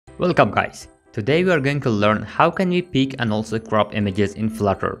Welcome guys! Today we are going to learn how can we pick and also crop images in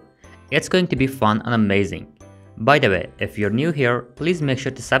Flutter. It's going to be fun and amazing. By the way, if you're new here, please make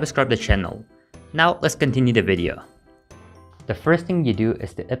sure to subscribe the channel. Now let's continue the video. The first thing you do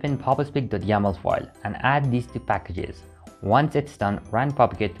is to open pub.dev file and add these two packages. Once it's done, run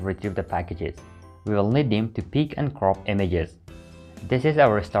pubget to retrieve the packages. We will need them to pick and crop images. This is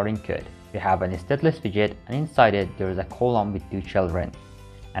our starting code. We have an stateless widget and inside it there is a column with two children,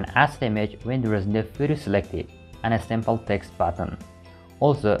 an asset image when there is no photo selected, and a simple text button.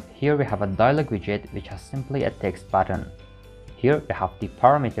 Also, here we have a dialog widget which has simply a text button. Here we have the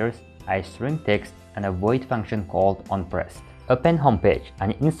parameters, a string text, and a void function called onPressed. Open homepage,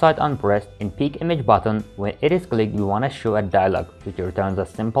 and inside onPressed in pick image button, when it is clicked we want to show a dialog which returns a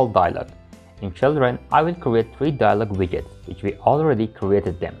simple dialog. In children, I will create 3 dialog widgets which we already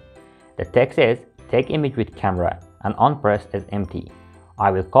created them. The text is take image with camera and onPressed is empty. I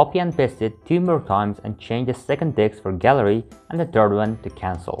will copy and paste it 2 more times and change the second text for gallery and the third one to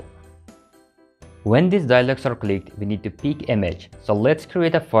cancel. When these dialogs are clicked, we need to pick image. So let's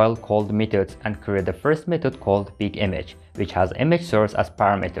create a file called methods and create the first method called pick image, which has image source as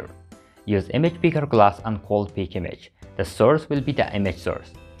parameter. Use image picker class and call pick image. The source will be the image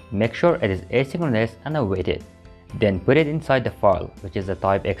source. Make sure it is asynchronous and awaited. Then put it inside the file, which is a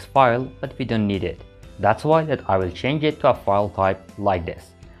type X file, but we don't need it. That's why that I will change it to a file type like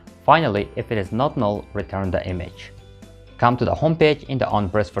this. Finally, if it is not null, return the image. Come to the home page in the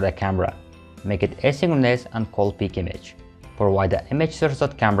onPressed for the camera. Make it asynchronous and call pick image. Provide the image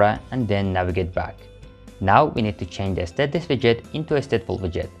source.camera and then navigate back. Now we need to change the stateless widget into a stateful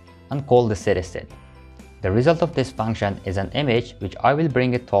widget and call the setState. The result of this function is an image which I will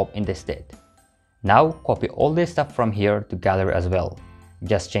bring it top in the state. Now copy all this stuff from here to gallery as well.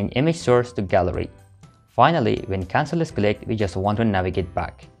 Just change image source to gallery. Finally, when cancel is clicked, we just want to navigate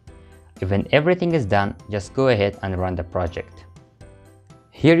back. When everything is done, just go ahead and run the project.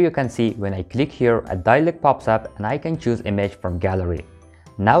 Here you can see when I click here, a dialog pops up and I can choose image from gallery.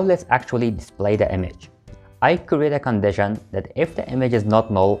 Now let's actually display the image. I create a condition that if the image is not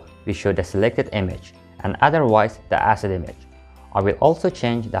null, we show the selected image, and otherwise the asset image. I will also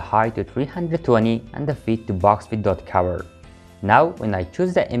change the height to 320 and the feet to boxwidth.cover. Now when I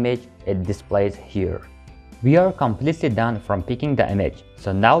choose the image, it displays here. We are completely done from picking the image,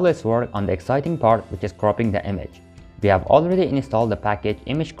 so now let's work on the exciting part, which is cropping the image. We have already installed the package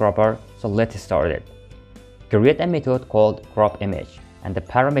image cropper, so let's start it. Create a method called crop image, and the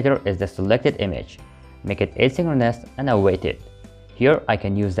parameter is the selected image. Make it asynchronous and await it. Here I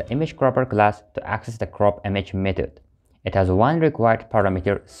can use the image cropper class to access the crop image method. It has one required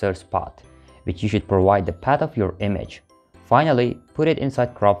parameter, source path, which you should provide the path of your image. Finally, put it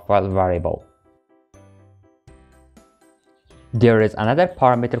inside crop file variable. There is another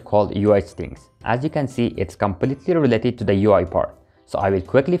parameter called UI strings. As you can see, it's completely related to the UI part. So I will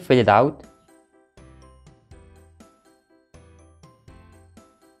quickly fill it out.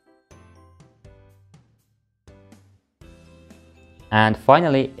 And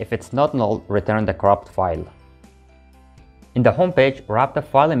finally, if it's not null, return the cropped file. In the home page, wrap the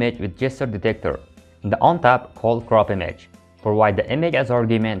file image with gesture detector. In the on tab, call crop image. Provide the image as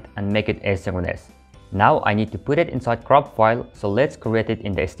argument and make it asynchronous. Now I need to put it inside crop file, so let's create it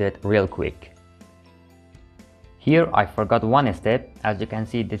in the state real quick. Here I forgot one step. As you can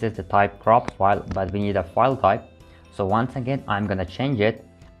see, this is the type crop file, but we need a file type. So once again, I'm gonna change it,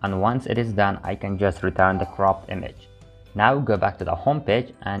 and once it is done, I can just return the cropped image. Now go back to the home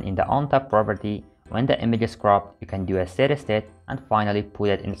page, and in the on tab property, when the image is cropped, you can do a setState and finally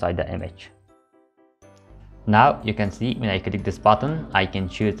put it inside the image. Now you can see when I click this button, I can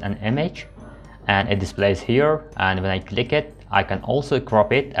choose an image and it displays here, and when I click it, I can also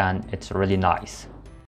crop it and it's really nice.